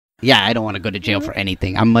Yeah, I don't want to go to jail for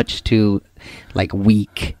anything. I'm much too, like,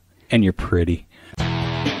 weak. And you're pretty.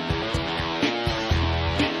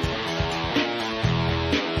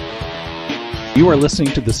 You are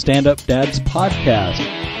listening to the Stand Up Dads podcast.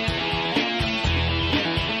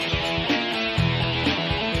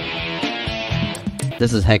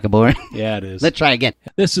 This is hecka boring. Yeah, it is. Let's try again.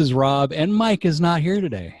 This is Rob, and Mike is not here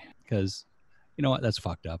today because, you know what? That's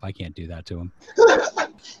fucked up. I can't do that to him.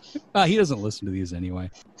 He doesn't listen to these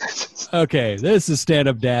anyway. Okay, this is Stand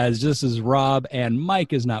Up Dads. This is Rob, and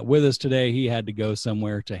Mike is not with us today. He had to go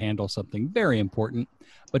somewhere to handle something very important.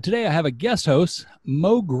 But today I have a guest host,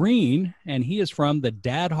 Mo Greene, and he is from the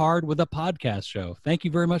Dad Hard with a Podcast show. Thank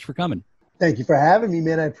you very much for coming. Thank you for having me,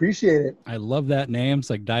 man. I appreciate it. I love that name. It's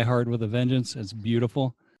like Die Hard with a Vengeance. It's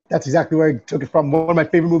beautiful. That's exactly where I took it from. One of my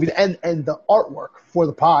favorite movies, and the artwork for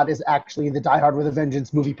the pod is actually the Die Hard with a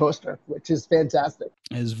Vengeance movie poster, which is fantastic.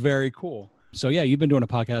 It's very cool. So yeah, you've been doing a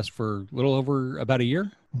podcast for a little over about a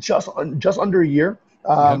year? Just under a year.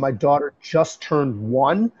 Okay. My daughter just turned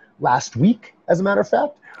 1 last week, as a matter of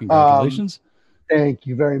fact. Congratulations. Thank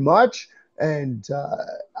you very much. And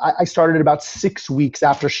I started it about 6 weeks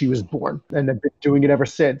after she was born, and I've been doing it ever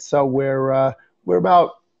since. So we're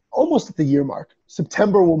about almost at the year mark.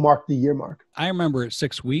 September will mark the year mark. I remember at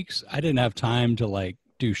 6 weeks, I didn't have time to like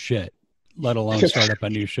do shit, let alone start up a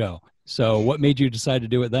new show. So what made you decide to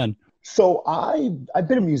do it then? So I've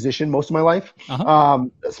been a musician most of my life,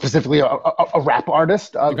 specifically a rap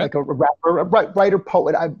artist, like a rapper, a writer,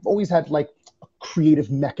 poet. I've always had like a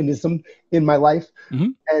creative mechanism in my life. Mm-hmm.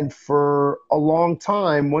 And for a long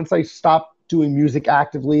time, once I stopped doing music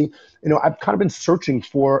actively, I've kind of been searching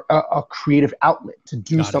for a creative outlet to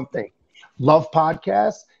do something. Love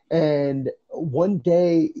podcasts. And one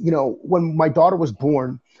day, when my daughter was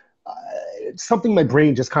born, something in my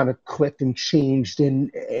brain just kind of clicked and changed.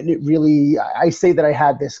 And it really, I say that I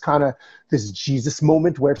had this Jesus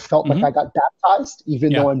moment where it felt like I got baptized,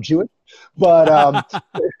 even though I'm Jewish. But,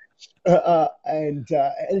 and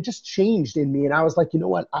it just changed in me. And I was like, you know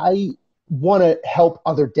what? I want to help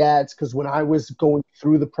other dads, because when I was going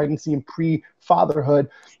through the pregnancy and pre-fatherhood,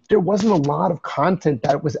 there wasn't a lot of content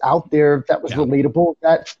that was out there that was relatable,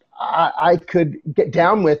 that I could get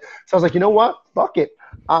down with. So I was like, you know what? Fuck it.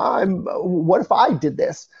 What if I did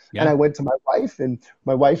this? Yeah. And I went to my wife, and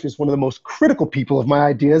my wife is one of the most critical people of my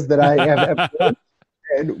ideas that I have ever heard.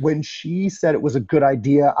 And when she said it was a good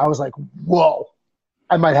idea, I was like, whoa,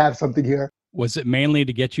 I might have something here. Was it mainly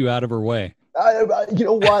to get you out of her way? You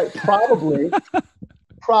know what? Probably.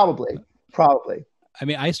 I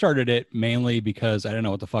mean, I started it mainly because I didn't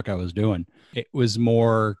know what the fuck I was doing. It was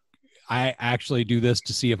more, I actually do this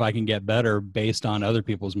to see if I can get better based on other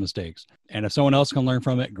people's mistakes. And if someone else can learn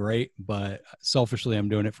from it, great. But selfishly, I'm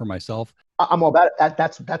doing it for myself. I'm all about it.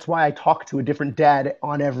 That's why I talk to a different dad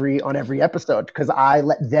on every episode, because I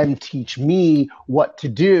let them teach me what to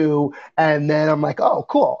do. And then I'm like, oh,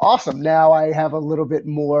 cool. Awesome. Now I have a little bit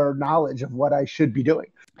more knowledge of what I should be doing.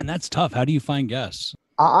 And that's tough. How do you find guests?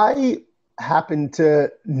 I happen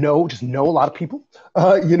to know a lot of people.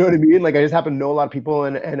 You know what I mean? Like, I just happen to know a lot of people,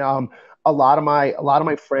 and a lot of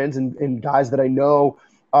my friends and guys that I know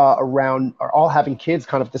around are all having kids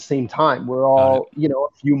kind of at the same time. We're all,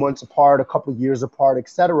 a few months apart, a couple of years apart,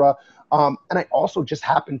 etc. And I also just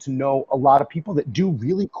happen to know a lot of people that do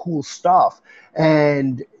really cool stuff.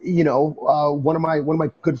 And, one of my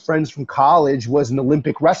good friends from college was an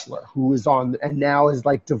Olympic wrestler who is on and now has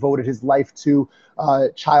like devoted his life to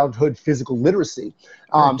childhood physical literacy.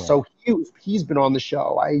 Cool. So he's been on the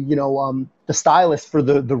show. The stylist for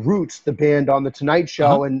the Roots, the band on the Tonight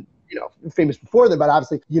Show, and famous before them, but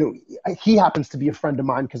obviously, he happens to be a friend of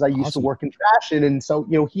mine because I used to work in fashion. And so,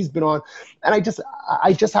 he's been on, and I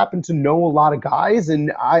just happen to know a lot of guys,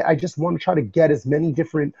 and I just want to try to get as many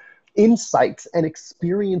different insights and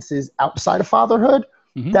experiences outside of fatherhood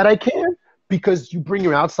that I can, because you bring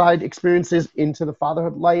your outside experiences into the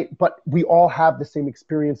fatherhood light, but we all have the same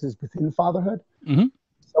experiences within fatherhood.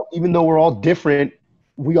 So even though we're all different,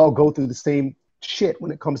 we all go through the same shit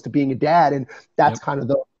when it comes to being a dad. And that's kind of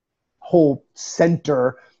the whole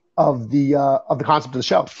center of the concept of the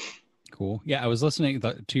show. Cool. Yeah, I was listening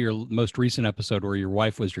to your most recent episode where your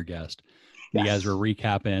wife was your guest. Yes. You guys were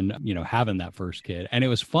recapping, having that first kid, and it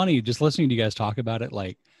was funny just listening to you guys talk about it.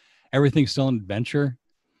 Like, everything's still an adventure.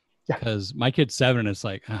 Because my kid's 7, and it's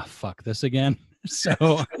like, fuck this again.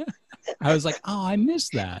 So I was like, oh, I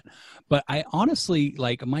missed that. But I honestly,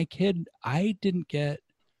 like, my kid, I didn't get.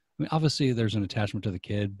 I mean, obviously, there's an attachment to the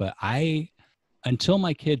kid, but until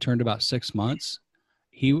my kid turned about 6 months,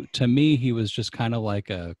 to me, he was just kind of like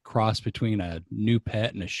a cross between a new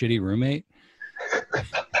pet and a shitty roommate.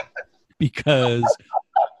 Because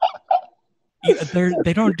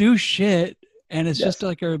They don't do shit. And it's Yes. just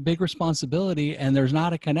like a big responsibility, and there's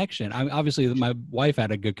not a connection. Obviously, my wife had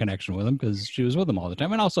a good connection with him because she was with him all the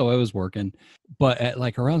time, and also I was working. But at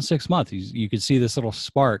like around 6 months, you could see this little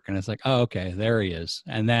spark, and it's like, oh, okay, there he is.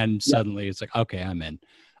 And then suddenly it's like, okay, I'm in.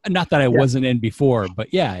 Not that I wasn't in before,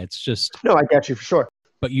 but yeah, it's just. No, I get you for sure.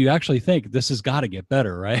 But you actually think this has got to get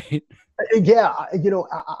better, right? Yeah,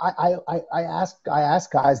 I ask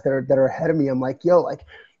guys that are ahead of me. I'm like, yo, like,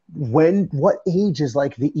 what age is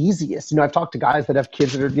like the easiest? I've talked to guys that have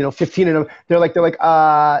kids that are 15, and they're like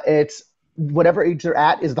it's whatever age they're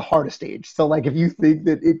at is the hardest age. So like, if you think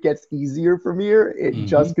that it gets easier from here, it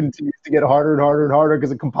just continues to get harder and harder and harder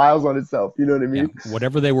because it compiles on itself. You know what I mean? Yeah.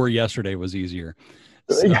 Whatever they were yesterday was easier.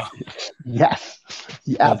 So, yes,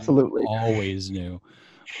 absolutely. Always new.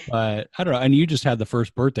 But I don't know. And you just had the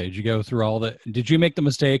first birthday. Did you go through all that? Did you make the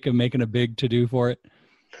mistake of making a big to-do for it?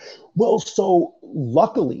 Well, so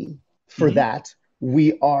luckily for that,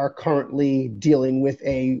 we are currently dealing with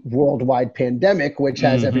a worldwide pandemic, which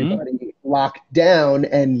has everybody locked down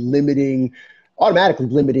and automatically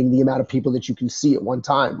limiting the amount of people that you can see at one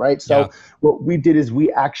time, right? So what we did is we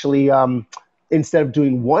actually, instead of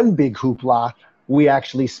doing one big hoopla, we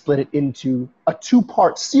actually split it into a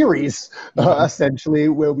 2-part series, essentially,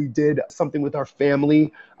 where we did something with our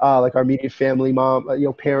family, like our immediate family, mom,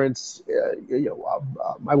 parents,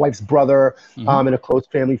 my wife's brother, and a close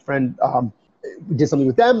family friend. We did something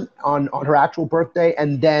with them on her actual birthday,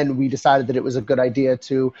 and then we decided that it was a good idea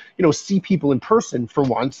to, see people in person for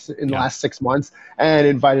once in the last 6 months, and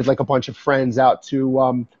invited like a bunch of friends out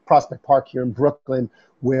to Prospect Park here in Brooklyn,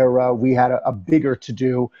 where we had a bigger to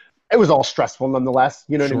do. It was all stressful nonetheless,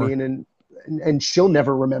 you know what I mean? And she'll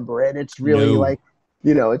never remember it. It's really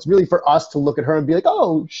it's really for us to look at her and be like,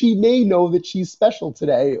 oh, she may know that she's special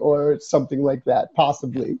today or something like that,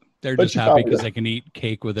 possibly. They're just happy because they can eat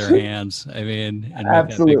cake with their hands. I mean, and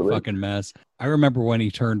make that big fucking mess. I remember when he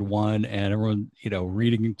turned 1 and everyone,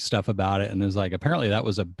 reading stuff about it. And it was like, apparently that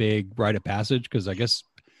was a big rite of passage because I guess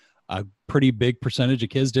a pretty big percentage of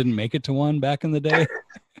kids didn't make it to 1 back in the day.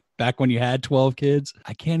 Back when you had 12 kids.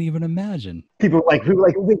 I can't even imagine. People were like,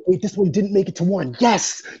 wait, this one didn't make it to 1.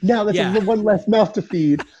 Yes. Now that's one less mouth to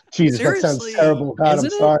feed. Jesus, seriously, that sounds terrible. God, I'm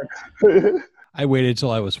sorry. I waited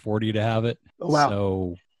till I was 40 to have it. Oh, wow.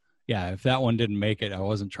 So yeah, if that one didn't make it, I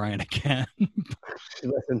wasn't trying again.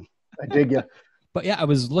 Listen, I dig you. But yeah, I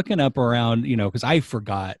was looking up around, because I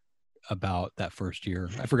forgot about that first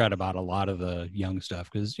year. I forgot about a lot of the young stuff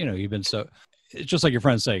because, you've been so... It's just like your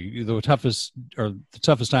friends say, the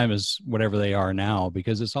toughest time is whatever they are now,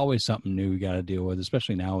 because it's always something new you got to deal with,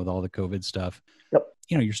 especially now with all the COVID stuff. Yep.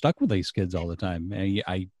 You're stuck with these kids all the time. And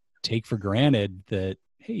I take for granted that,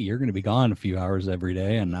 hey, you're going to be gone a few hours every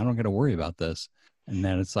day and I don't got to worry about this. And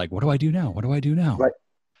then it's like, what do I do now? What do I do now? Right.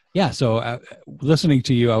 Yeah. So listening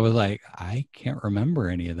to you, I was like, I can't remember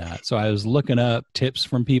any of that. So I was looking up tips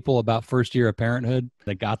from people about first year of parenthood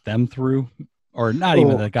that got them through. Or not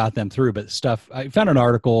even that got them through, but stuff. I found an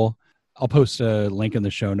article. I'll post a link in the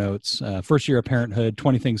show notes. First year of parenthood,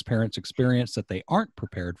 20 things parents experience that they aren't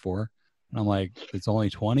prepared for. And I'm like, it's only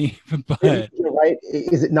 20, but you're right.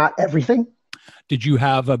 Is it not everything? Did you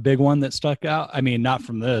have a big one that stuck out? I mean, not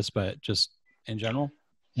from this, but just in general.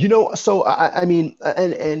 So I mean,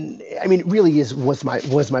 it really was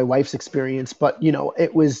my wife's experience, but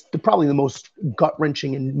it was probably the most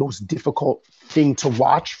gut-wrenching and most difficult thing to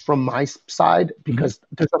watch from my side because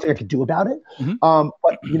there's nothing I could do about it.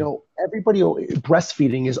 But everybody,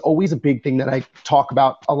 breastfeeding is always a big thing that I talk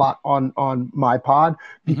about a lot on my pod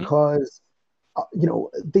because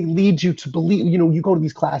they lead you to believe, you go to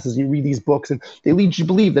these classes and you read these books and they lead you to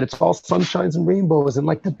believe that it's all sunshines and rainbows and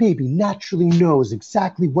like the baby naturally knows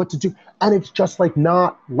exactly what to do. And it's just like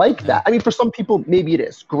not like that. I mean, for some people, maybe it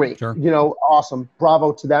is great, sure. Awesome.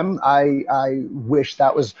 Bravo to them. I wish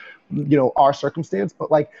that was, our circumstance, but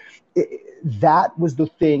like that was the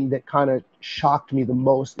thing that kind of shocked me the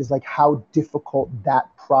most is like how difficult that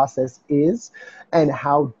process is and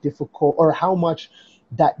how difficult or how much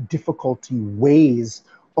that difficulty weighs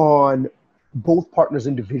on both partners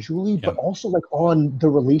individually, but also like on the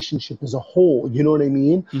relationship as a whole. You know what I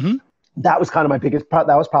mean? That was kind of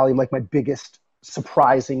that was probably like my biggest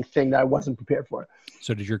surprising thing that I wasn't prepared for.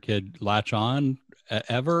 So did your kid latch on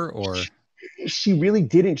ever or? She really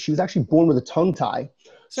didn't. She was actually born with a tongue tie.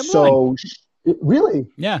 Really?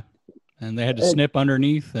 Yeah. And they had to snip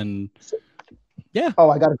underneath and Oh,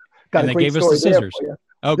 I got and they gave us the scissors.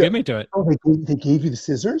 Oh, give me to it. Oh, they gave you the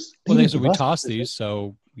scissors? They said we tossed these,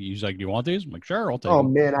 so he's like, "Do you want these?" I'm like, "Sure, I'll take them." Oh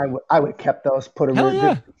man, I would have kept those,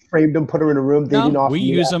 framed them, put them in a room. They didn't offer we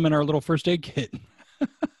use them in our little first aid kit.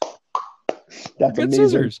 That's good amazing.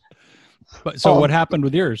 Scissors. But so what happened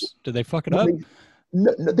with yours? Did they fuck it up?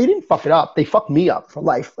 No, they didn't fuck it up. They fucked me up for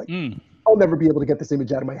life. Like, I'll never be able to get this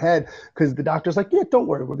image out of my head because the doctor's like, yeah, don't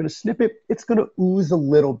worry. We're going to snip it. It's going to ooze a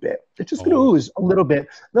little bit. It's just going to ooze a little bit. And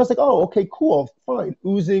I was like, oh, okay, cool, fine.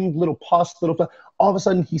 Oozing, little pus, all of a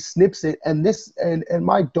sudden he snips it. And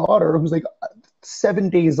my daughter, who's like 7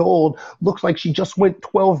 days old, looks like she just went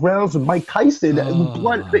 12 rounds with Mike Tyson and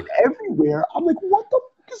blood everywhere. I'm like, what the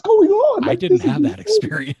fuck is going on? I didn't have that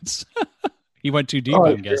experience. He went too deep,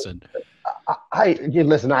 I'm guessing.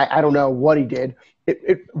 Listen, I don't know what he did.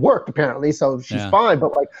 It worked apparently, so she's fine.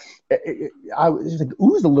 But like, I was like,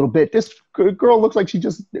 oozed a little bit. This girl looks like she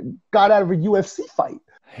just got out of a UFC fight.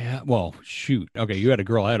 Yeah. Well, shoot. Okay, you had a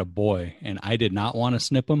girl, I had a boy, and I did not want to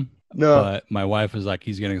snip him. No. But my wife was like,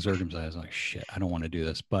 he's getting circumcised. I'm like, shit, I don't want to do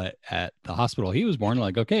this. But at the hospital he was born,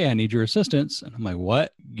 like, okay, I need your assistance. And I'm like,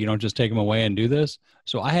 what? You don't just take him away and do this?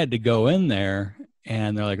 So I had to go in there,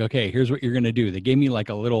 and they're like, okay, here's what you're gonna do. They gave me like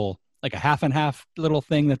a half and half little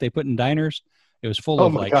thing that they put in diners. It was full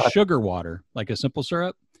of like sugar water, like a simple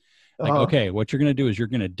syrup. Like, okay, what you're going to do is you're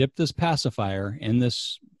going to dip this pacifier in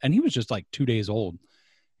this. And he was just like 2 days old.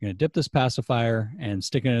 You're going to dip this pacifier and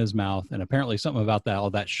stick it in his mouth. And apparently something about that, all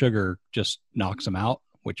that sugar just knocks him out,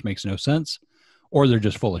 which makes no sense. Or they're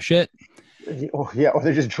just full of shit. Oh, yeah. Or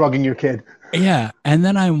they're just drugging your kid. Yeah. And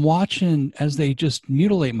then I'm watching as they just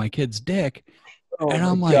mutilate my kid's dick. And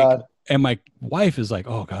I'm like, God. And my wife is like,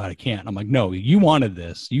 oh, God, I can't. I'm like, no, you wanted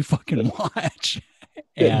this. You fucking watch.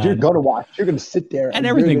 And you're going to watch. You're going to sit there. And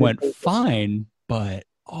everything went fine. But,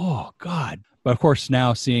 oh, God. But, of course,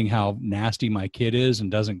 now seeing how nasty my kid is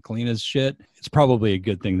and doesn't clean his shit, it's probably a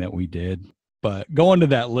good thing that we did. But going to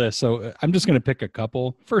that list. So I'm just going to pick a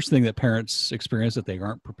couple. First thing that parents experience that they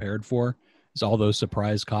aren't prepared for is all those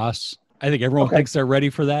surprise costs. I think everyone thinks they're ready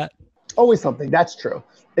for that. Always something. That's true.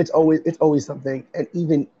 It's always something. And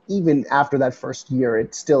even after that first year,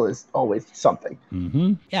 it still is always something.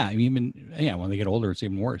 Mm-hmm. Yeah. When they get older, it's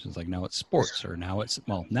even worse. It's like, now it's sports, or now it's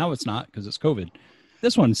not because it's COVID.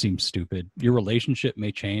 This one seems stupid. Your relationship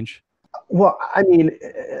may change. Well, I mean,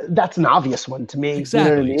 that's an obvious one to me. Exactly.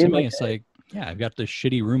 You know what I mean? To me, it's like, yeah, I've got this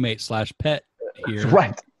shitty roommate / pet here.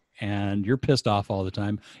 Right. And you're pissed off all the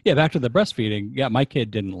time. Yeah. Back to the breastfeeding. Yeah. My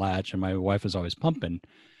kid didn't latch and my wife was always pumping.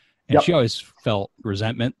 And she always felt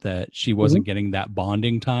resentment that she wasn't getting that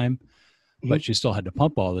bonding time, but she still had to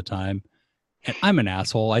pump all the time. And I'm an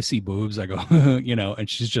asshole. I see boobs. I go, and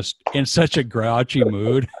she's just in such a grouchy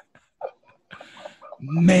mood.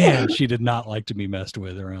 Man, she did not like to be messed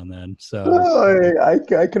with around then. So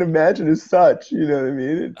I can imagine as such. You know what I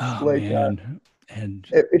mean? It's man. And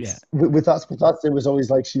with us, it was always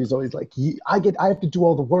like, she was always like, I have to do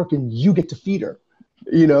all the work and you get to feed her.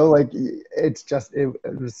 Like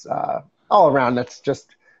it was all around. That's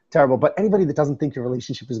just terrible. But anybody that doesn't think your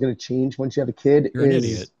relationship is going to change once you have a kid you're an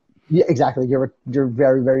idiot. Yeah, exactly. You're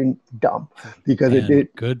very, very dumb because it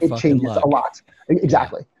changes a lot.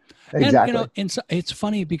 Exactly. Yeah. Exactly. And it's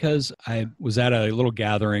funny because I was at a little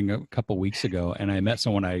gathering a couple of weeks ago and I met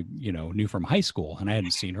someone I, knew from high school and I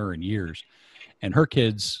hadn't seen her in years. And her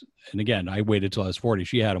kids, and again, I waited till I was 40.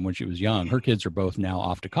 She had them when she was young. Her kids are both now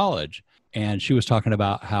off to college. And she was talking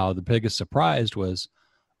about how the biggest surprise was,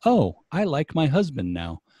 oh, I like my husband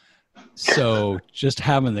now. So just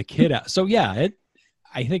having the kid out. So yeah,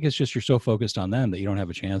 I think it's just you're so focused on them that you don't have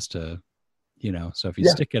a chance to, so if you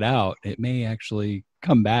stick it out, it may actually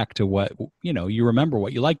come back to what, you remember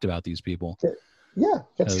what you liked about these people. Yeah,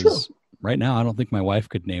 that's true. Right now, I don't think my wife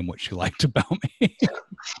could name what she liked about me.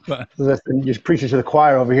 But, listen, you're preaching to the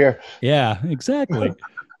choir over here. Yeah, exactly.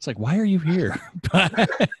 It's like, why are you here? I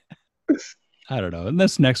don't know. And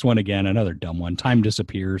this next one, again, another dumb one. Time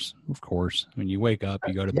disappears, of course. When you wake up,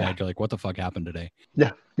 you go to bed, you're like, what the fuck happened today?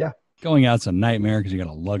 Yeah, yeah. Going out's a nightmare because you got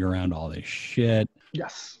to lug around all this shit.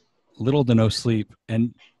 Yes. Little to no sleep.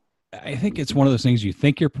 And I think it's one of those things you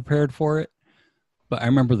think you're prepared for it. But I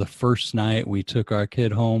remember the first night we took our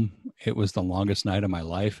kid home. It was the longest night of my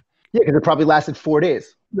life. Yeah, because it probably lasted 4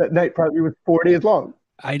 days. That night probably was 4 days long.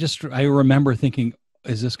 I remember thinking,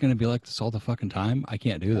 is this going to be like this all the fucking time? I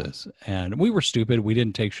can't do this. And we were stupid. We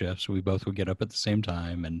didn't take shifts. We both would get up at the same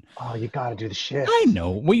time. And oh, you got to do the shift. I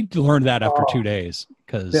know. We learned that after 2 days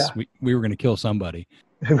because we were going to kill somebody.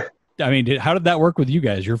 I mean, how did that work with you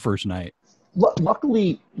guys, your first night?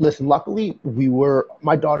 Luckily,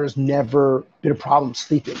 my daughter's never been a problem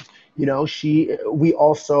sleeping. I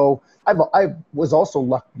was also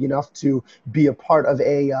lucky enough to be a part of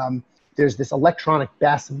there's this electronic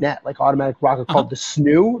bassinet, like automatic rocker called the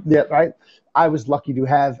SNOO. Right. I was lucky to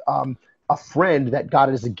have a friend that got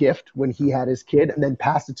it as a gift when he had his kid and then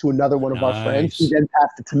passed it to another one of our friends. He then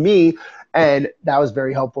passed it to me. And that was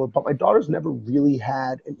very helpful. But my daughter's never really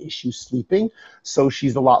had an issue sleeping. So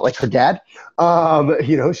she's a lot like her dad.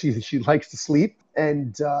 She likes to sleep.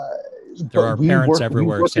 And there are parents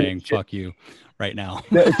everywhere saying, fuck you right now.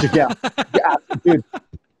 Yeah, dude.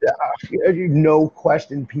 No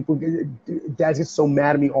question. Dads get so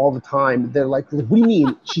mad at me all the time. They're like, what do you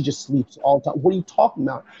mean she just sleeps all the time? What are you talking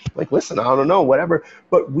about? I'm like, listen, I don't know, whatever.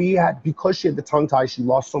 But because she had the tongue tie, she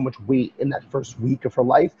lost so much weight in that first week of her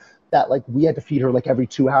life that like we had to feed her like every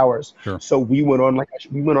 2 hours. Sure. So we went on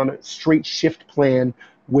a straight shift plan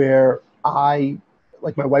where my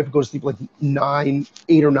wife would go to sleep like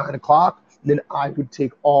 8 or 9 o'clock. And then I would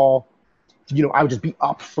take I would just be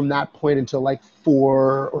up from that point until like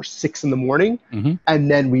 4 or 6 in the morning,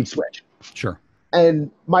 and then we'd switch. Sure.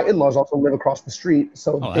 And my in-laws also live across the street,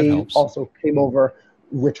 so they also came over,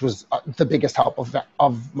 which was the biggest help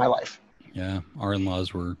of my life. Yeah, our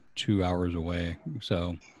in-laws were 2 hours away,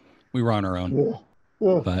 so we were on our own.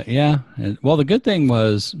 Yeah. But yeah, well, the good thing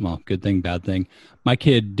was, good thing, bad thing, my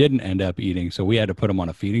kid didn't end up eating, so we had to put him on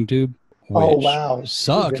a feeding tube. Which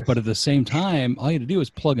sucked, but at the same time, all you had to do was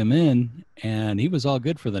plug him in, and he was all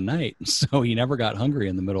good for the night. So he never got hungry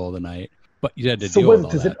in the middle of the night. But you had to deal with all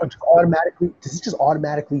that. Does it just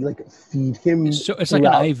automatically like feed him? So it's like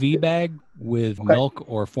an IV bag with milk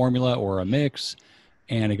or formula or a mix,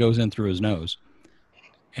 and it goes in through his nose.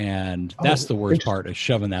 And that's the worst part, is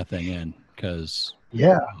shoving that thing in, because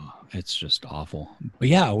it's just awful. But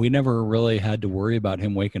yeah, we never really had to worry about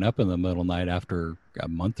him waking up in the middle of the night after a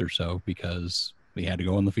month or so, because we had to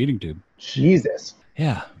go in the feeding tube. Jesus.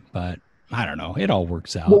 Yeah, but I don't know. It all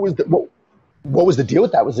works out. What was the deal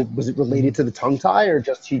with that? Was it related to the tongue tie, or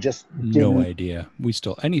he just didn't? No idea. He's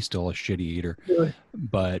still a shitty eater. Really?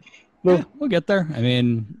 But yeah, we'll get there. I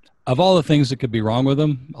mean, of all the things that could be wrong with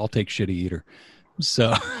him, I'll take shitty eater.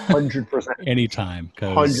 So 100%. Anytime,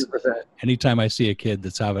 because 100%. Anytime I see a kid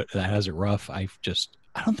that has it rough, I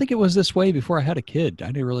don't think it was this way before I had a kid.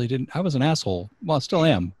 I was an asshole. Well, I still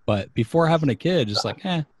am, but before having a kid, it's like,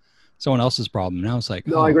 someone else's problem. Now it's like,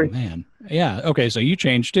 I agree. Man. Yeah. Okay. So you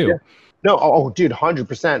changed too. Yeah. No. Dude,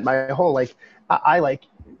 100%. My whole, I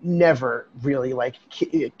never really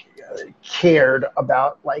cared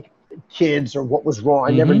about kids or what was wrong.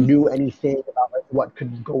 I never knew anything about what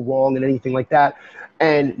could go wrong and anything like that.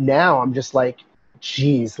 And now I'm just like,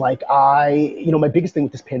 geez, my biggest thing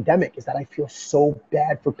with this pandemic is that I feel so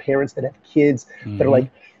bad for parents that have kids that are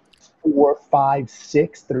 4, 5,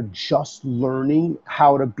 6 that are just learning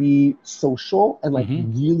how to be social and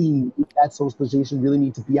really need that socialization, really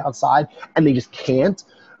need to be outside, and they just can't.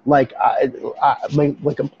 I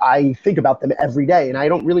think about them every day, and I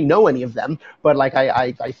don't really know any of them, but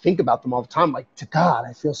I think about them all the time. To God,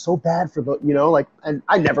 I feel so bad for and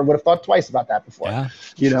I never would have thought twice about that before.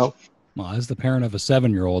 Yeah. Well, as the parent of a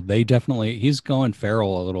 7-year-old, he's going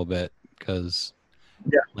feral a little bit, because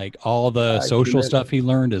all the social stuff he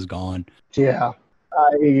learned is gone. Yeah,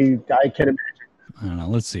 I can imagine. I don't know.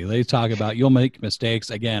 Let's see. They talk about you'll make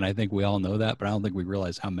mistakes. Again, I think we all know that, but I don't think we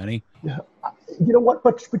realize how many. Yeah. You know what?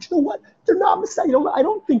 But you know what? They're not mistakes. I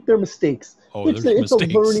don't think they're mistakes. It's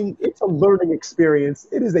a learning experience.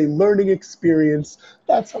 It is a learning experience.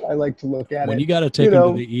 That's how I like to look at it. When you got to take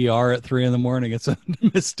him to the ER at 3 a.m, it's a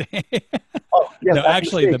mistake. Oh, yeah. No,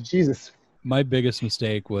 actually, Jesus. My biggest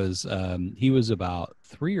mistake was he was about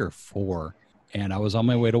 3 or 4. And I was on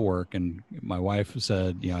my way to work, and my wife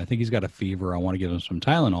said, I think he's got a fever. I want to give him some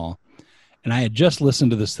Tylenol. And I had just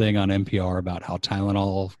listened to this thing on NPR about how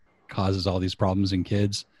Tylenol causes all these problems in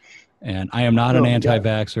kids. And I am not an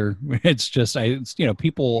anti-vaxxer. It's just,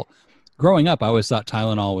 people growing up, I always thought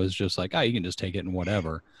Tylenol was just you can just take it and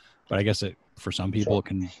whatever. But I guess for some people, it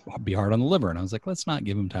can be hard on the liver. And I was like, let's not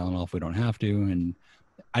give him Tylenol if we don't have to. And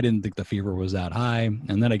I didn't think the fever was that high.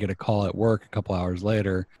 And then I get a call at work a couple hours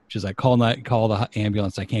later. She's like, call the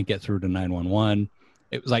ambulance. I can't get through to 911.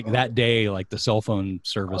 It was that day, the cell phone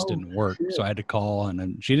service didn't work. Shit. So I had to call, and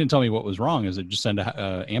then she didn't tell me what was wrong. Is it just send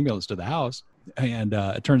a ambulance to the house? And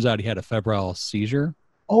it turns out he had a febrile seizure.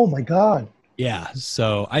 Oh my God. Yeah.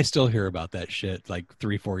 So I still hear about that shit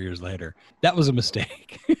 3-4 years later. That was a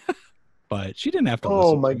mistake. But she didn't have to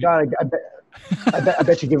listen. Oh my God. I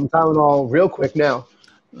bet you give him Tylenol real quick now.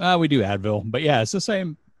 We do Advil, but yeah, it's the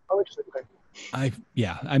same. Oh, interesting.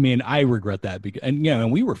 I regret that because, and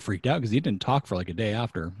we were freaked out because he didn't talk for a day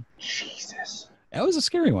after. Jesus. That was a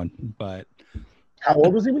scary one, but. How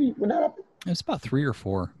old was he when that happened? It's about 3 or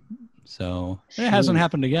 4. So it hasn't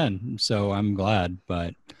happened again. So I'm glad,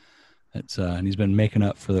 but it's, and he's been making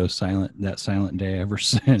up for that silent day ever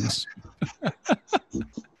since.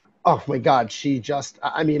 Oh my God.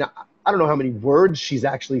 I don't know how many words she's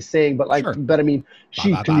actually saying, but like, Sure. but I mean,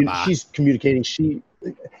 she's communicating.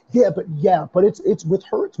 But it's with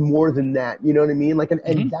her, it's more than that. You know what I mean? Like,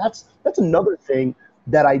 and that's another thing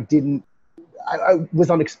that I was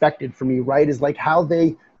unexpected for me, right? Is like how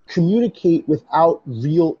they communicate without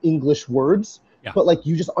real English words, but like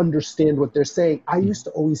you just understand what they're saying. I used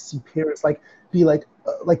to always see parents be like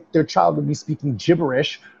their child would be speaking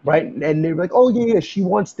gibberish, right? And they're like, oh yeah, she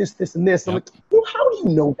wants this, this, and this. I'm like, well, how do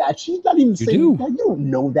you know that? She's not even saying that. You don't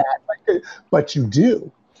know that, but you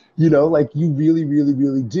do. You know, like you really, really,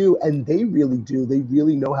 really do, and they really do. They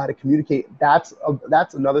really know how to communicate. That's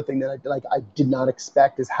another thing that I did not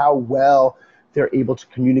expect, is how well they're able to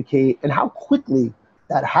communicate and how quickly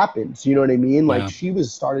that happens. You know what I mean? Like she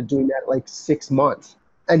started doing that like 6 months,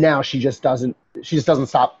 and now she just doesn't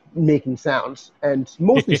stop making sounds, and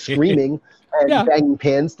mostly screaming and banging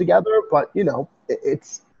pans together. But you know,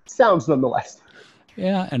 it's sounds nonetheless.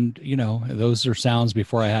 Yeah, and you know, those are sounds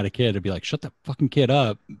before I had a kid. It'd be like, shut that fucking kid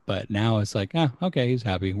up. But now it's like, okay, he's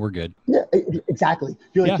happy. We're good. Yeah, exactly.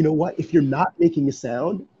 You're like, you know what? If you're not making a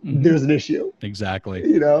sound, there's an issue. Exactly.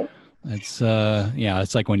 You know? It's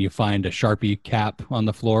it's like when you find a Sharpie cap on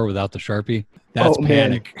the floor without the Sharpie. That's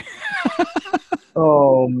panic.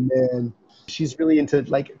 Oh man. She's really into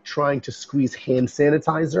like trying to squeeze hand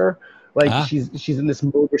sanitizer. Like she's in this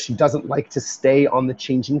mode where she doesn't like to stay on the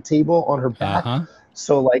changing table on her back.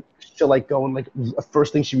 So like she'll like go and like the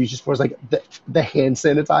first thing she reaches for is like the hand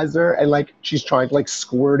sanitizer, and like she's trying to like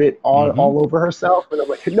squirt it all over herself. And I'm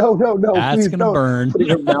like, no, that's please gonna don't. burn. Putting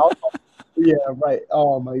her mouth on. Yeah, right.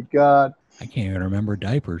 Oh my God. I can't even remember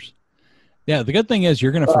diapers. Yeah, the good thing is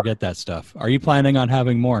you're gonna forget that stuff. Are you planning on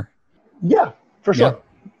having more? Yeah, for sure.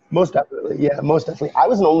 Most definitely. Yeah, most definitely. I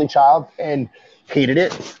was an only child and hated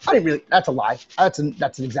it. I didn't really, that's a lie. That's an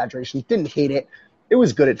exaggeration. Didn't hate it. It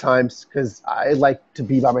was good at times because I like to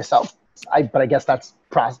be by myself. But I guess that's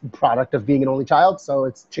product of being an only child. So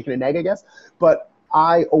it's chicken and egg, I guess. But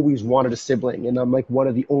I always wanted a sibling, and I'm like one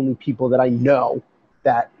of the only people that I know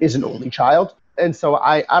that is an only child. And so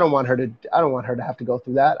I don't want her to have to go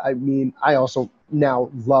through that. I mean, I also now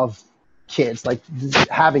love kids. Like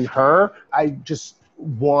having her, I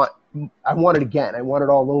want it again. I want it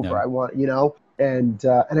all over. I want, you know, and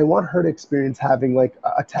I want her to experience having like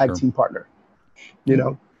a tag team partner, you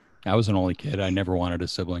know. I was an only kid. I never wanted a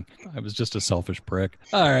sibling. I was just a selfish prick.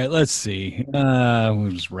 All right, let's see.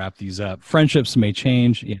 We'll just wrap these up. Friendships may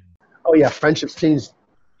change. Yeah. Oh yeah, friendships change.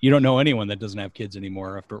 You don't know anyone that doesn't have kids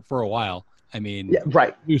anymore for a while. I mean,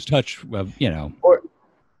 lose touch of, you know, or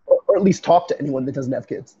at least talk to anyone that doesn't have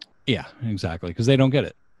kids. Yeah, exactly, because they don't get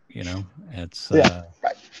it. You know, it's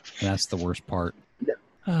that's the worst part.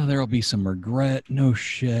 Yeah. There'll be some regret. No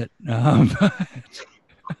shit. Okay.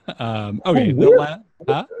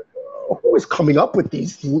 Who is coming up with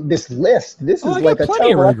this list? This is like a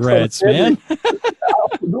plenty of regrets, man.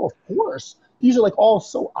 No, of course. These are like all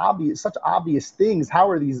so obvious, such obvious things. How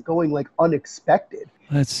are these going like unexpected?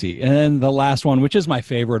 Let's see. And then the last one, which is my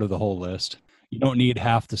favorite of the whole list. You don't need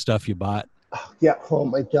half the stuff you bought. Yeah. Oh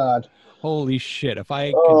my God. Holy shit. If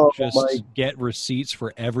I could just get receipts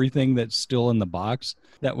for everything that's still in the box,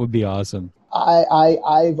 that would be awesome.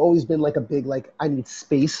 I've always been like a big, like, I need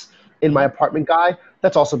space in my apartment guy.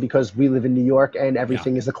 That's also because we live in New York and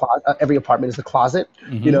everything is a closet. Every apartment is a closet.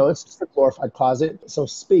 You know, it's just a glorified closet. So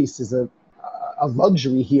space is a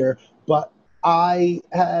luxury here. But I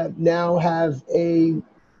now have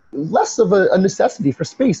less of a necessity for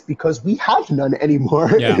space because we have none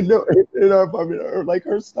anymore in our apartment. Or like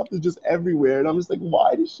her stuff is just everywhere, and I'm just like,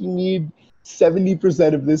 why does she need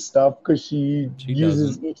 70% of this stuff? Because she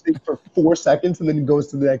uses each thing for 4 seconds and then goes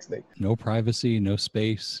to the next thing. No privacy, no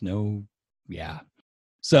space, no.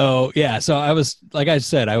 So I was, like I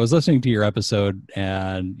said, I was listening to your episode,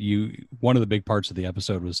 and one of the big parts of the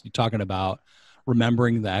episode was you talking about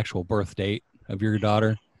remembering the actual birth date of your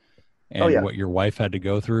daughter and what your wife had to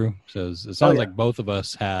go through. So it sounds like both of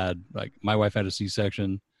us had, like, my wife had a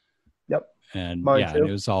C-section. Yep. And Mine too. and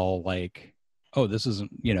it was all like, oh, this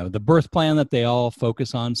isn't, you know, the birth plan that they all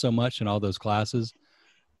focus on so much in all those classes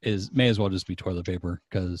may as well just be toilet paper,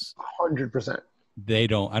 because 100%. I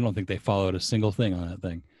don't think they followed a single thing on that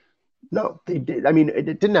thing. No, they did. I mean, it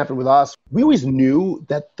didn't happen with us. We always knew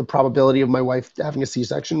that the probability of my wife having a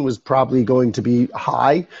C-section was probably going to be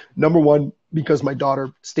high. Number one, because my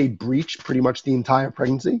daughter stayed breech pretty much the entire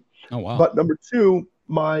pregnancy. Oh, wow. But number two,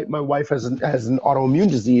 my wife has an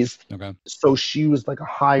autoimmune disease. Okay. So she was like a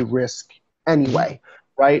high risk anyway,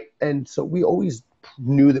 right? And so we always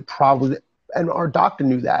knew that probably, and our doctor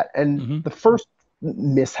knew that. And the first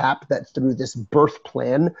mishap that threw this birth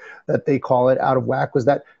plan that they call it out of whack was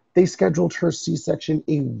that they scheduled her C-section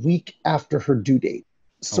a week after her due date.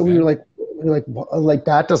 So we were like, what? Like,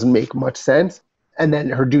 that doesn't make much sense. And then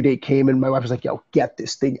her due date came, and my wife was like, yo, get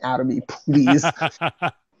this thing out of me, please.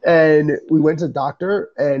 And we went to the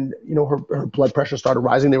doctor, and her blood pressure started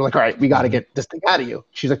rising. They were like, all right, we got to get this thing out of you.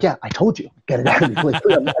 She's like, yeah, I told you, get it out of me. Like,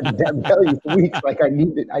 I'm telling you for weeks, like, I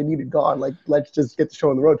need it gone. Like, let's just get the show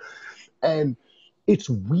on the road. And it's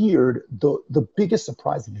weird. The biggest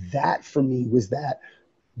surprise of that for me was that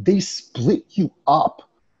they split you up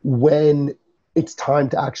when it's time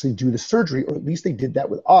to actually do the surgery, or at least they did that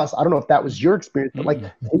with us. I don't know if that was your experience, but like,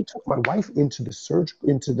 they took my wife into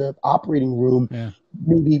the operating room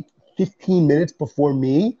maybe 15 minutes before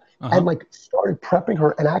me, and like started prepping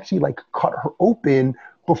her and actually like cut her open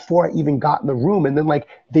before I even got in the room. And then like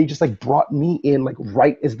they just like brought me in like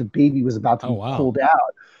right as the baby was about to be pulled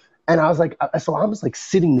out. And I was like, so I was like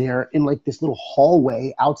sitting there in like this little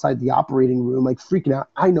hallway outside the operating room, like freaking out.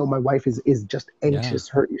 I know my wife is just anxious.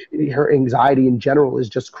 Her anxiety in general is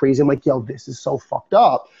just crazy. I'm like, yo, this is so fucked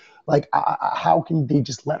up. Like, how can they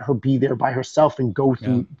just let her be there by herself and go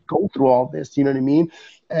through all this? You know what I mean?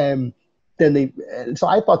 And so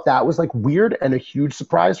I thought that was like weird and a huge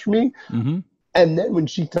surprise for me. And then when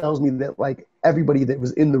she tells me that like everybody that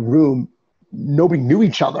was in the room, nobody knew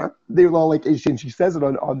each other. They were all like, and she says it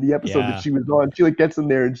on the episode that she was on. She like gets in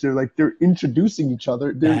there and they're introducing each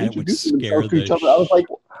other. They're introducing themselves to each other. I was like,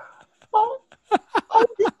 I'd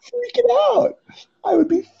be freaking out. I would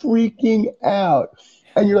be freaking out.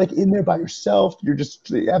 And you're like in there by yourself. You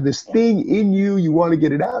have this thing in you. You want to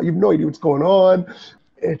get it out. You have no idea what's going on.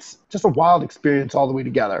 It's just a wild experience all the way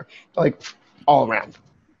together, like all around.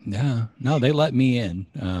 Yeah, no, they let me in.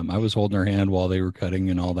 I was holding her hand while they were cutting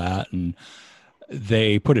and all that. And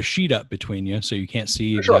they put a sheet up between you so you can't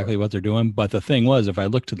see exactly what they're doing. But the thing was, if I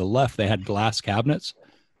looked to the left, they had glass cabinets.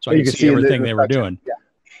 So I could see everything they were doing. Yeah.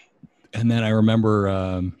 And then I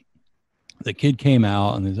remember the kid came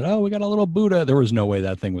out and they said, oh, we got a little Buddha. There was no way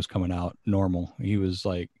that thing was coming out normal. He was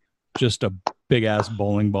like just a big ass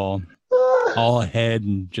bowling ball, all head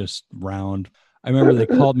and just round. I remember they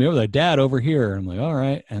called me over, like, Dad, over here. I'm like, all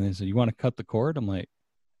right. And they said, you want to cut the cord? I'm like,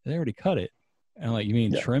 they already cut it. And I'm like, you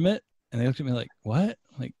mean trim it? And they looked at me like, what?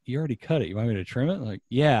 I'm like, you already cut it. You want me to trim it? I'm like,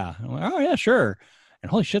 yeah. I'm like, oh, yeah, sure. And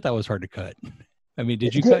holy shit, that was hard to cut. I mean,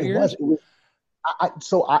 did you cut yours?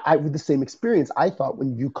 So I with the same experience, I thought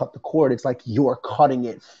when you cut the cord, it's like you're cutting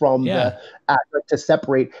it from to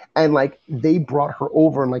separate. And like they brought her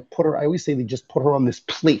over and like put her, I always say they just put her on this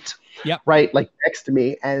plate, right? Like next to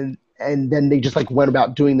me. And then they just like went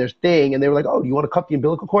about doing their thing. And they were like, oh, do you want to cut the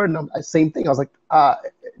umbilical cord? And same thing. I was like,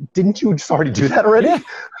 didn't you just already do that already? Yeah.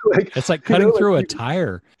 Like, it's like cutting through a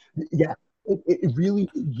tire. Yeah. It really,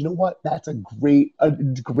 you know what? That's a great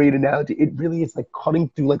analogy. It really is like cutting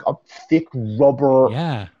through like a thick rubber.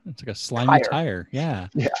 Yeah, it's like a slimy tire. Yeah.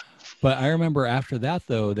 But I remember after that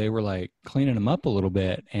though, they were like cleaning him up a little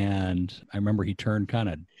bit, and I remember he turned kind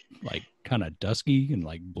of dusky and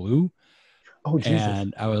like blue. Oh Jesus!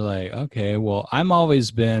 And I was like, okay, well, I'm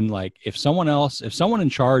always been like, if someone in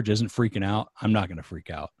charge isn't freaking out, I'm not going to freak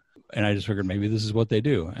out. And I just figured maybe this is what they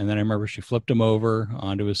do. And then I remember she flipped him over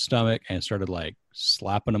onto his stomach and started like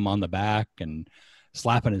slapping him on the back and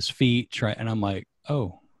slapping his feet. And I'm like,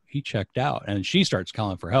 oh, he checked out. And she starts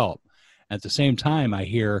calling for help. At the same time, I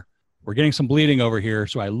hear, we're getting some bleeding over here.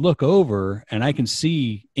 So I look over and I can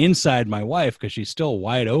see inside my wife because she's still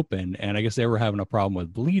wide open. And I guess they were having a problem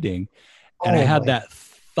with bleeding. And I had that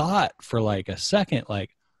thought for like a second,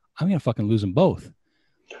 like, I'm going to fucking lose them both.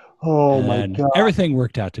 Oh my God. Everything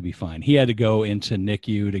worked out to be fine. He had to go into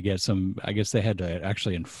NICU to get some, I guess they had to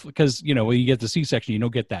actually, because, when you get the C-section, you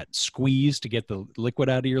don't get that squeeze to get the liquid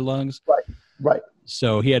out of your lungs. Right.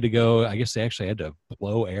 So he had to go, I guess they actually had to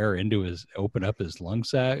blow air into open up his lung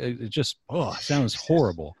sac. It just, it sounds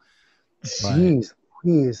horrible. Jeez,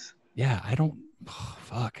 please. Yeah,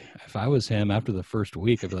 fuck. If I was him after the first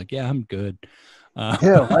week, I'd be like, yeah, I'm good.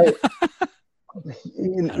 Yeah, right.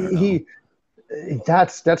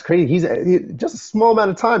 That's crazy. He's just a small amount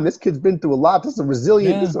of time. This kid's been through a lot. This is a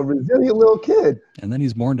resilient little kid. And then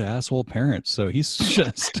he's born to asshole parents, so he's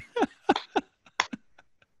just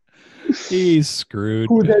he's screwed.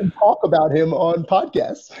 Who then talk about him on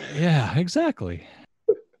podcasts? Yeah, exactly.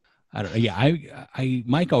 I don't know. Yeah, I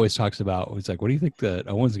Mike always talks about. He's like, what do you think that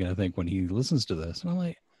Owen's gonna think when he listens to this? And I'm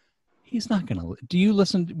like, he's not gonna. Do you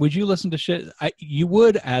listen? Would you listen to shit? You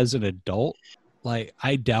would as an adult. Like,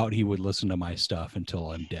 I doubt he would listen to my stuff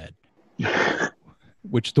until I'm dead.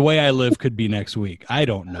 Which the way I live could be next week. I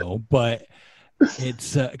don't know. But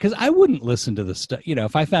It's because I wouldn't listen to the stuff.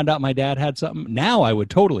 If I found out my dad had something, now I would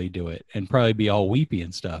totally do it and probably be all weepy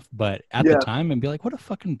and stuff. But at the time, and be like, "What a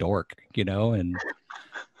fucking dork," And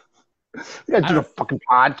you gotta do a fucking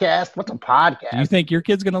podcast. What's a podcast? Do you think your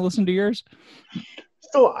kid's gonna listen to yours?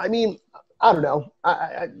 So, I mean, I don't know.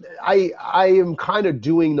 I am kind of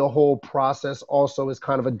doing the whole process also as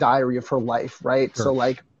kind of a diary of her life, right? Sure. So,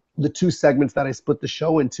 like, the two segments that I split the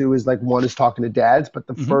show into is, like, one is talking to dads, but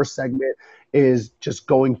the first segment is just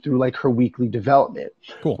going through, like, her weekly development.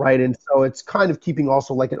 Cool. Right. And so it's kind of keeping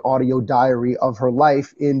also like an audio diary of her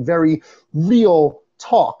life in very real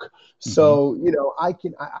talk. So,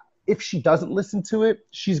 if she doesn't listen to it,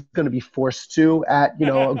 she's going to be forced to at,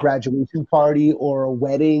 a graduation party or a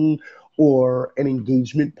wedding or an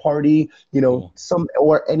engagement party, Cool.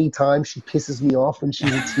 or any time she pisses me off when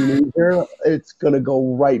she's a teenager, it's going to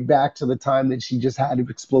go right back to the time that she just had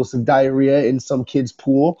explosive diarrhea in some kid's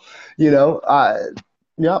pool, Yep,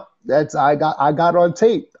 I got on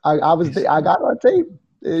tape. I got on tape.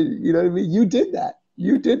 You know what I mean? You did that.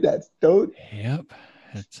 Don't. Yep.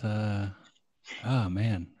 It's oh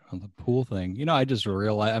man, the pool thing. I just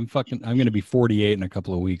realized I'm going to be 48 in a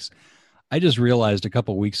couple of weeks. I just realized a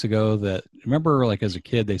couple of weeks ago that, remember, like, as a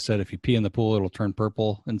kid, they said if you pee in the pool, it'll turn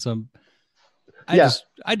purple. And I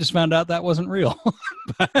just found out that wasn't real.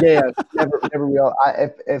 Never real.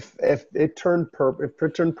 If it turned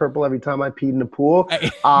purple every time I peed in the pool,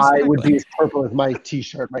 exactly. I would be as purple as my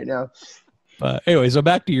T-shirt right now. But anyway, so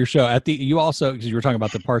back to your show. You also, because you were talking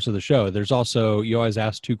about the parts of the show, there's also, you always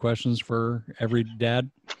ask 2 questions for every dad.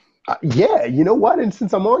 Yeah, you know what? And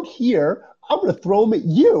since I'm on here, I'm going to throw them at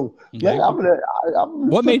you. Okay.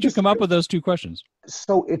 What made you come up with those 2 questions?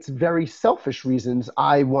 So it's very selfish reasons.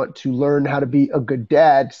 I want to learn how to be a good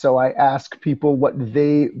dad. So I ask people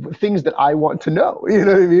things that I want to know. You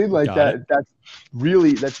know what I mean? Like that's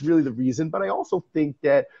really the reason. But I also think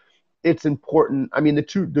that it's important. I mean,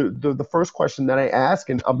 the first question that I ask,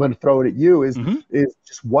 and I'm going to throw it at you, is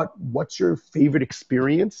just what's your favorite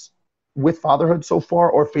experience with fatherhood so far,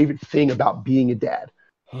 or favorite thing about being a dad?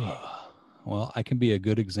 Well, I can be a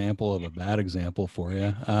good example of a bad example for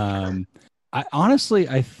you.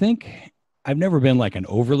 I think I've never been like an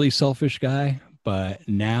overly selfish guy, but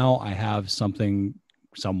now I have someone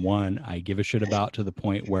I give a shit about, to the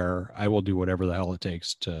point where I will do whatever the hell it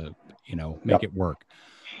takes to, make it work.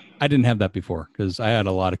 I didn't have that before, because I had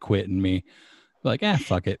a lot of quit in me. Like,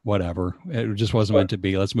 fuck it, whatever. It just wasn't meant to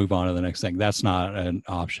be. Let's move on to the next thing. That's not an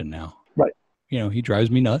option now. Right. He drives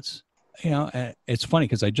me nuts. It's funny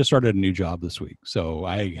because I just started a new job this week, so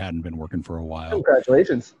I hadn't been working for a while.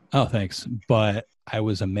 Congratulations. Oh, thanks. But I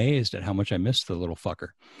was amazed at how much I missed the little fucker.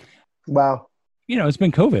 Wow. It's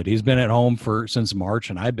been COVID. He's been at home since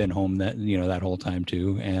March, and I've been home that whole time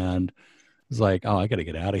too. And it's like, oh, I got to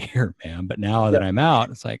get out of here, man. But now that I'm out,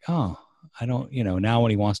 it's like, oh, I don't, now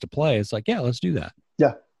when he wants to play, it's like, yeah, let's do that.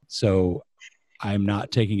 Yeah. So I'm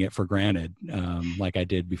not taking it for granted like I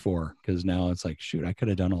did before, because now it's like, shoot, I could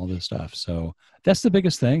have done all this stuff. So that's the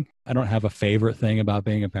biggest thing. I don't have a favorite thing about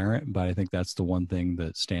being a parent, but I think that's the one thing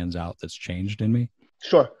that stands out that's changed in me.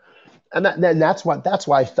 Sure. And that's why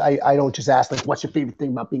I don't just ask, like, what's your favorite thing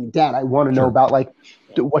about being a dad? I want to know about, like,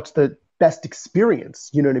 what's the best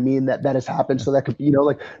experience, you know what I mean, that has happened. So that could be,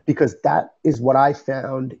 because that is what I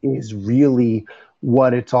found is really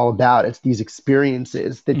what it's all about. It's these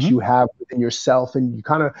experiences that you have within yourself, and you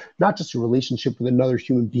kind of, not just your relationship with another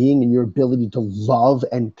human being and your ability to love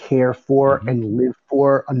and care for and live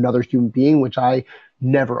for another human being, which I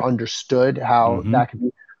never understood how that could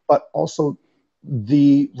be, but also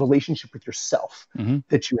the relationship with yourself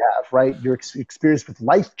that you have, right? Your experience with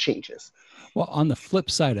life changes. Well, on the flip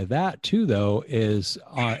side of that too, though, is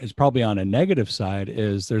probably on a negative side,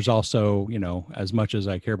 is there's also, as much as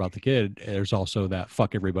I care about the kid, there's also that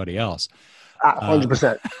fuck everybody else.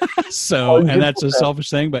 100%. So, 100%. And that's a selfish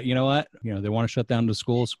thing, but you know what? They want to shut down the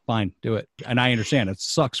schools, fine, do it. And I understand it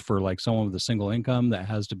sucks for like someone with a single income that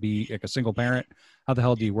has to be like a single parent. How the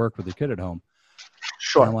hell do you work with a kid at home?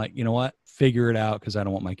 Sure. And I'm like, you know what? Figure it out, because I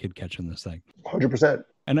don't want my kid catching this thing. 100%.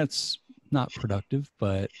 And it's not productive,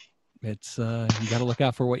 but it's you got to look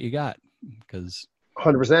out for what you got, because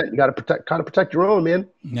 100%. You got to protect your own, man.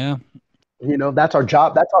 Yeah. That's our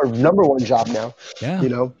job. That's our number one job now. Yeah.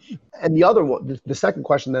 And the other one, the second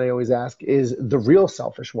question that I always ask is the real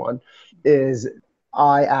selfish one, is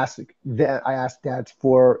I ask dads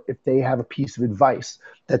for if they have a piece of advice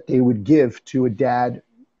that they would give to a dad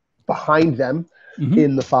behind them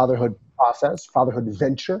in the fatherhood process, fatherhood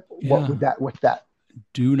venture. Yeah. What's that?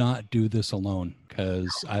 Do not do this alone, because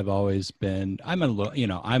I've always been, I'm an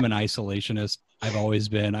isolationist I've always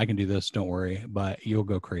been, I can do this, don't worry, but you'll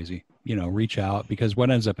go crazy. Reach out, because what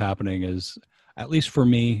ends up happening is, at least for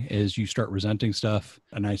me, is you start resenting stuff,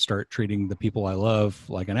 and I start treating the people I love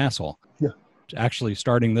like an asshole. Yeah. Actually,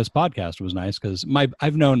 starting this podcast was nice because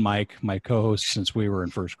I've known Mike, my co-host, since we were in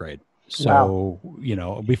first grade. So,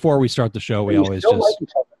 wow. Before we start the show, we always just like each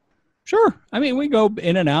other. Sure. I mean, we go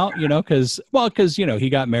in and out, because he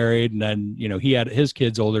got married, and then, he had his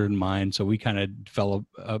kids older than mine. So we kind of fell,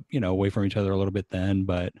 away from each other a little bit then,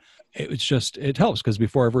 but it helps because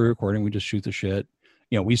before every recording, we just shoot the shit.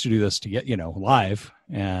 We used to do this to get, live,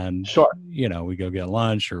 and, sure. We go get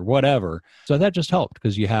lunch or whatever. So that just helped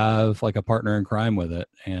because you have like a partner in crime with it.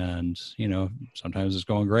 And, sometimes it's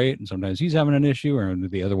going great, and sometimes he's having an issue, or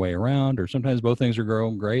the other way around, or sometimes both things are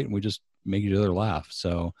going great and we just make each other laugh.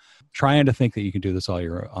 So trying to think that you can do this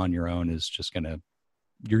on your own is just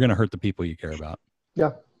you're going to hurt the people you care about.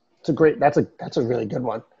 Yeah. That's a really good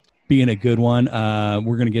one. Being a good one.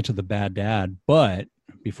 We're going to get to the bad dad, but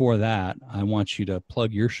before that, I want you to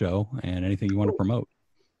plug your show and anything you want to promote.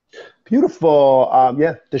 Beautiful.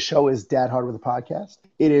 The show is Dad Hard with a Podcast.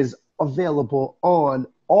 It is available on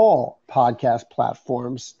all podcast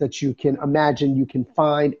platforms that you can imagine. You can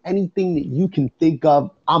find anything that you can think of.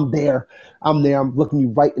 I'm there. I'm looking you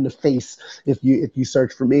right in the face if you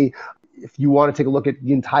search for me. If you want to take a look at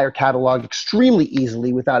the entire catalog extremely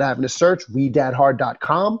easily without having to search,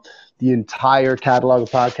 wedadhard.com. The entire catalog of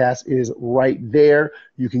podcasts is right there.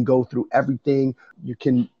 You can go through everything. You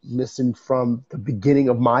can listen from the beginning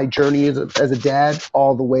of my journey as a dad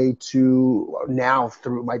all the way to now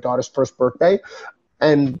through my daughter's first birthday.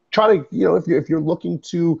 And try to, if you're looking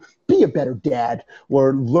to be a better dad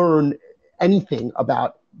or learn anything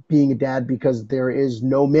about being a dad, because there is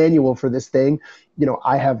no manual for this thing.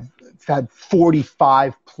 I have had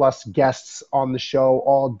 45 plus guests on the show,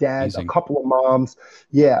 all dads, amazing. A couple of moms,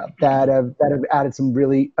 that have added some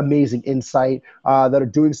really amazing insight, that are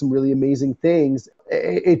doing some really amazing things.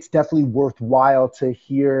 It's definitely worthwhile to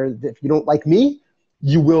hear that if you don't like me,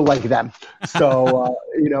 you will like them. So,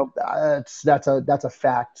 that's a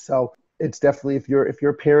fact. So it's definitely, if you're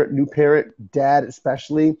a parent, new parent, dad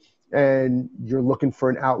especially, and you're looking for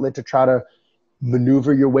an outlet to try to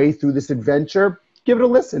maneuver your way through this adventure, give it a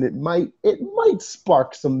listen. It might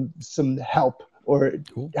spark some help or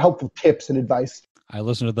helpful tips and advice. I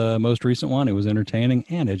listened to the most recent one. It was entertaining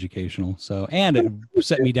and educational. And it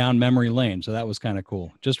set me down memory lane. So that was kind of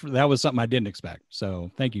cool. That was something I didn't expect. So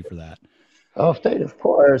thank you for that. Oh, of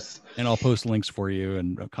course. And I'll post links for you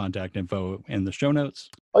and contact info in the show notes.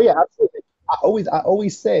 Oh yeah, absolutely. I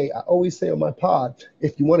always say on my pod,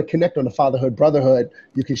 if you want to connect on the fatherhood, brotherhood,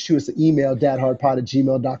 you can shoot us an email,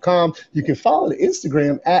 dadhardpod@gmail.com. You can follow the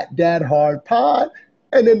Instagram @dadhardpod.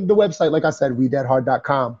 And then the website, like I said,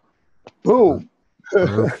 wedadhard.com. Boom.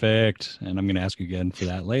 Perfect. And I'm going to ask you again for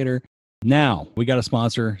that later. Now, we got a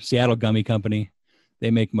sponsor, Seattle Gummy Company.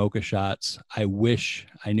 They make mocha shots. I wish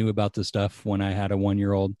I knew about this stuff when I had a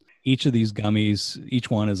 1-year-old. Each of these gummies, each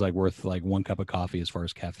one is worth 1 cup of coffee as far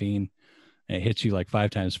as caffeine. And it hits you 5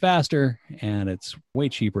 times faster, and it's way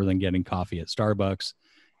cheaper than getting coffee at Starbucks.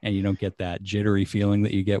 And you don't get that jittery feeling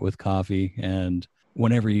that you get with coffee. And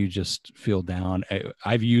whenever you just feel down,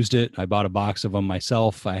 I've used it. I bought a box of them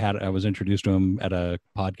myself. I was introduced to them at a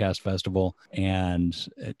podcast festival, and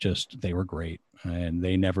they were great, and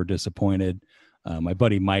they never disappointed. My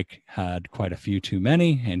buddy Mike had quite a few too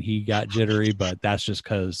many, and he got jittery, but that's just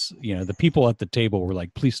because, the people at the table were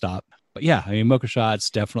like, please stop. But yeah, mocha shots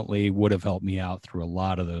definitely would have helped me out through a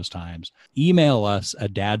lot of those times. Email us a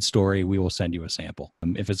dad story. We will send you a sample.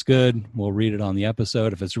 If it's good, we'll read it on the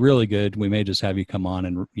episode. If it's really good, we may just have you come on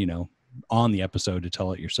and, on the episode to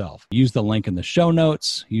tell it yourself. Use the link in the show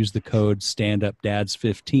notes. Use the code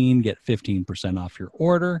StandUpDads15. Get 15% off your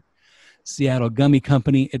order. Seattle Gummy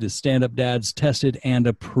Company. It is Stand Up Dads tested and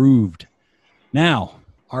approved. Now,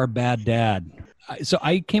 our bad dad. So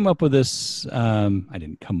I came up with this. I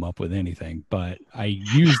didn't come up with anything, but I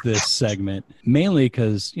used this segment mainly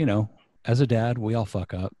because, as a dad, we all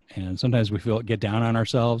fuck up, and sometimes we get down on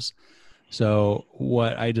ourselves. So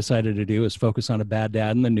what I decided to do is focus on a bad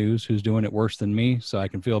dad in the news who's doing it worse than me, so I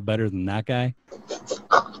can feel better than that guy.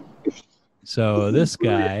 So this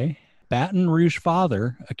guy, Baton Rouge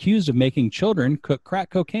father, accused of making children cook crack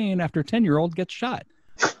cocaine after 10-year-old gets shot.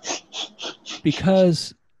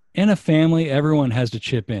 Because in a family, everyone has to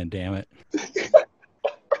chip in, damn it.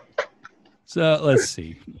 So let's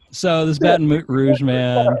see. So this Baton Rouge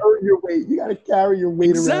man. You got to carry your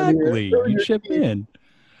weight around here. Exactly. You chip in.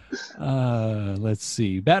 Let's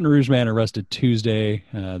see. Baton Rouge man arrested Tuesday.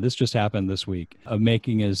 This just happened this week.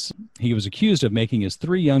 He was accused of making his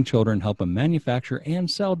 3 young children help him manufacture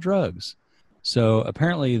and sell drugs. So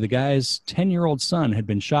apparently the guy's 10-year-old son had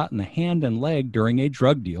been shot in the hand and leg during a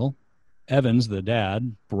drug deal. Evans, the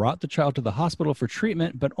dad, brought the child to the hospital for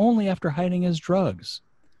treatment, but only after hiding his drugs.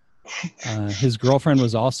 His girlfriend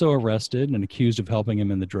was also arrested and accused of helping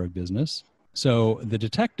him in the drug business. So the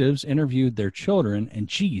detectives interviewed their children, and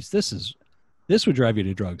geez, this would drive you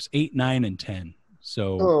to drugs, 8, 9, and 10.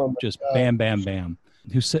 So just bam, bam, bam.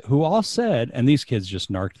 Who all said, and these kids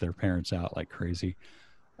just narked their parents out like crazy.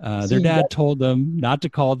 Their dad told them not to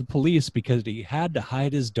call the police because he had to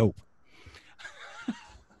hide his dope.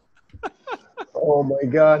 Oh my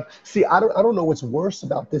God. See, I don't know what's worse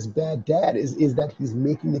about this bad dad is that he's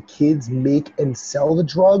making the kids make and sell the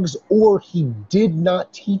drugs, or he did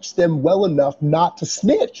not teach them well enough not to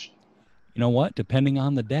snitch. You know what? Depending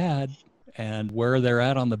on the dad and where they're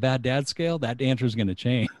at on the bad dad scale, that answer is going to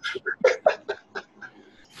change.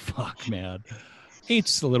 Fuck, man.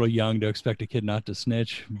 8's a little young to expect a kid not to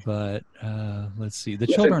snitch, but let's see. The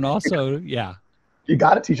children also, yeah. You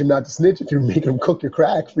got to teach them not to snitch if you're making them cook your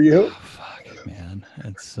crack for you. Oh, fuck, man.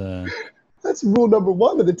 That's rule number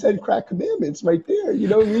 1 of the 10 crack commandments right there. You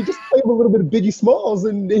know, you just play him a little bit of Biggie Smalls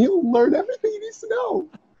and he'll learn everything he needs to know.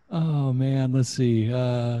 Oh, man. Let's see.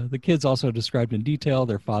 The kids also described in detail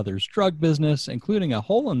their father's drug business, including a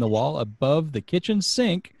hole in the wall above the kitchen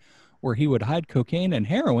sink where he would hide cocaine and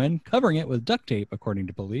heroin, covering it with duct tape, according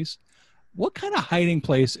to police. What kind of hiding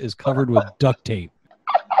place is covered with duct tape?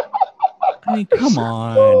 I mean, come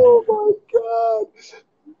on. Oh, my God.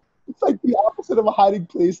 It's like the opposite of a hiding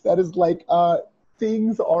place. That is like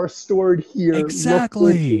things are stored here.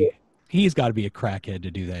 Exactly. He's got to be a crackhead to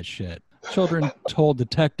do that shit. Children told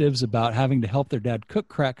detectives about having to help their dad cook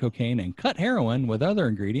crack cocaine and cut heroin with other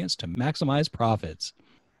ingredients to maximize profits.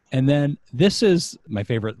 And then this is my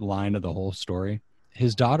favorite line of the whole story.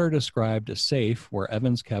 His daughter described a safe where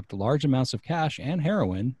Evans kept large amounts of cash and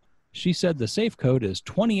heroin. She said the safe code is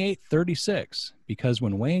 2836 because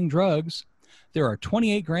when weighing drugs, there are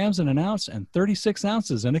 28 grams in an ounce and 36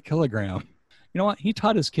 ounces in a kilogram. You know what? He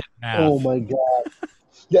taught his kid math. Oh my God.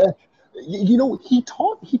 Yeah. You know, he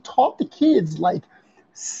taught the kids like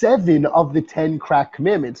 7 of the 10 crack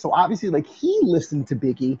commandments. So obviously, like, he listened to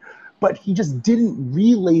Biggie, but he just didn't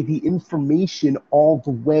relay the information all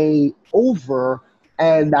the way over,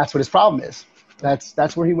 and that's what his problem is.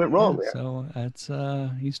 That's where he went wrong there. So that's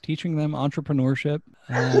he's teaching them entrepreneurship.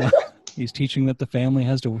 He's teaching that the family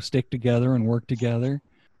has to stick together and work together.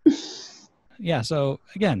 Yeah. So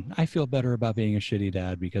again, I feel better about being a shitty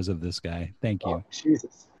dad because of this guy. Thank you. Oh,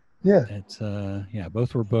 Jesus. Yeah. It's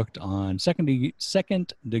both were booked on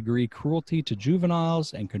second degree cruelty to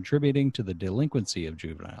juveniles and contributing to the delinquency of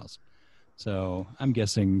juveniles. So I'm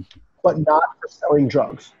guessing, but not for selling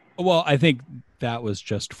drugs. Well, I think that was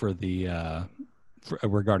just for the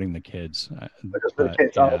regarding the kids. Just for the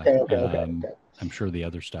kids. Yeah, Okay. I'm sure the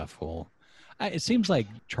other stuff will. It seems like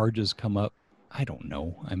charges come up. I don't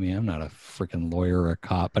know. I mean, I'm not a freaking lawyer or a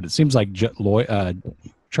cop, but it seems like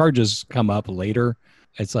charges come up later.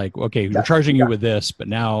 It's like, okay, we're charging you with this, but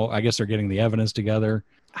now I guess they're getting the evidence together.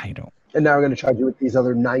 I don't. And now we're going to charge you with these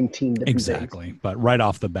other 19 different Exactly. things. But right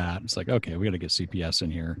off the bat, it's like, okay, we got to get CPS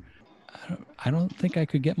in here. I don't think I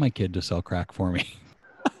could get my kid to sell crack for me.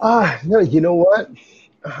 No, you know what?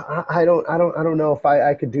 I don't know if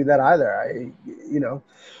I could do that either.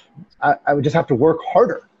 I would just have to work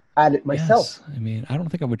harder at it myself. Yes. I mean, I don't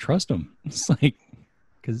think I would trust him. It's like,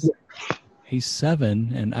 because he's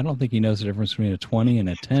 7, and I don't think he knows the difference between a 20 and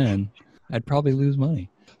a 10. I'd probably lose money.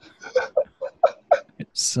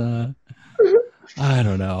 It's, I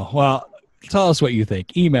don't know. Well, tell us what you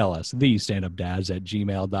think. Email us,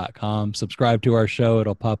 thestandupdads@gmail.com. Subscribe to our show.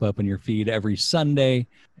 It'll pop up in your feed every Sunday,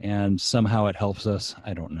 and somehow it helps us.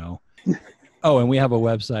 I don't know. Oh, and we have a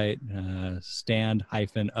website,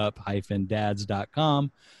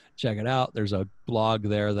 stand-up-dads.com. Check it out. There's a blog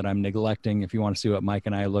there that I'm neglecting. If you want to see what Mike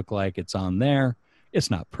and I look like, it's on there.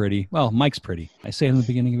 It's not pretty. Well, Mike's pretty. I say it in the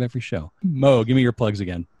beginning of every show. Mo, give me your plugs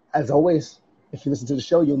again. As always, if you listen to the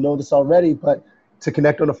show, you'll know this already, but to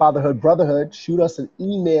connect on the fatherhood, brotherhood, shoot us an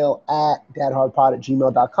email at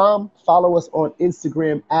dadhardpod@gmail.com. Follow us on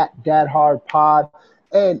Instagram @dadhardpod.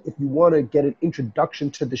 And if you want to get an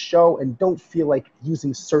introduction to the show and don't feel like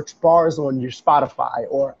using search bars on your Spotify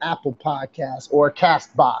or Apple Podcasts or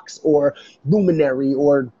CastBox or Luminary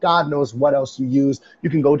or God knows what else you use, you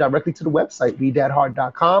can go directly to the website,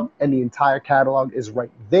 wedadhard.com, and the entire catalog is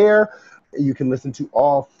right there. You can listen to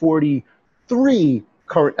all 43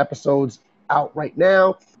 current episodes out right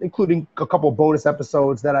now, including a couple of bonus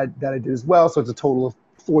episodes that I did as well. So it's a total of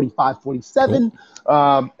 45, 47,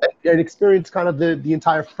 and experience kind of the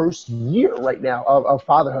entire first year right now of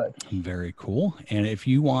fatherhood. Very cool. And if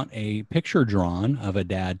you want a picture drawn of a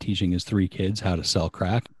dad teaching his 3 kids how to sell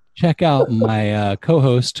crack, check out my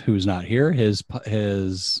co-host who's not here, his what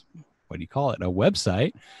do you call it, a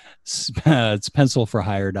website. It's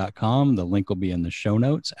pencilforhire.com. The link will be in the show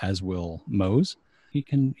notes, as will Mo's.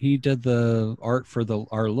 He did the art for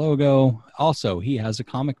our logo. Also, he has a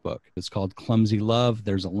comic book. It's called Clumsy Love.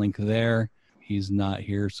 There's a link there. He's not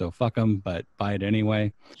here, so fuck him, but buy it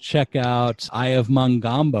anyway. Check out Eye of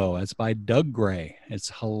Mongombo. It's by Doug Gray. It's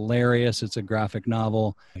hilarious. It's a graphic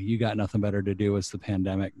novel. You got nothing better to do. It's the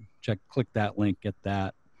pandemic. Click that link, get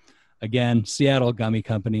that. Again, Seattle Gummy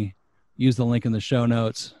Company. Use the link in the show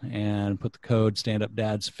notes and put the code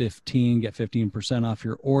StandUpDads15. Get 15% off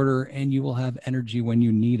your order, and you will have energy when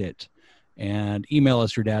you need it. And email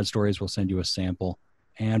us your dad stories. We'll send you a sample.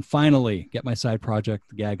 And finally, get my side project,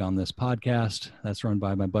 The Gag on This Podcast. That's run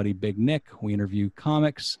by my buddy Big Nick. We interview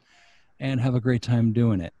comics and have a great time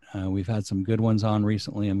doing it. We've had some good ones on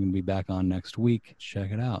recently. I'm going to be back on next week.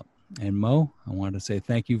 Check it out. And Mo, I wanted to say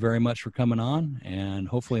thank you very much for coming on, and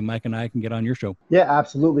hopefully Mike and I can get on your show. Yeah,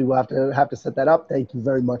 absolutely. We'll have to set that up. Thank you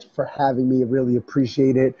very much for having me. I really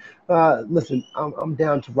appreciate it. Listen, I'm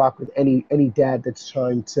down to rock with any dad that's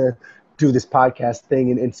trying to do this podcast thing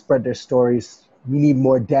and spread their stories. We need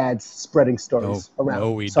more dads spreading stories around.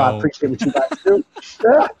 No, we so don't. I appreciate what you guys do.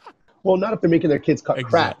 Yeah. Well, not if they're making their kids cut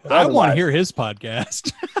crap. I want to hear his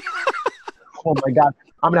podcast. Oh my God.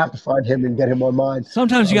 I'm going to have to find him and get him on mine.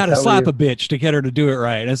 Sometimes you got to slap a bitch to get her to do it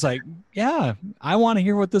right. And it's like, yeah, I want to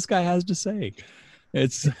hear what this guy has to say.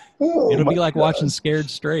 It'll be like watching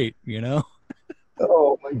Scared Straight, you know?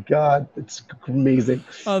 Oh my God. It's amazing.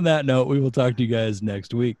 On that note, we will talk to you guys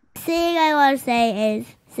next week. The thing I want to say is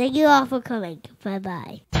thank you all for coming.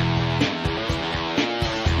 Bye-bye.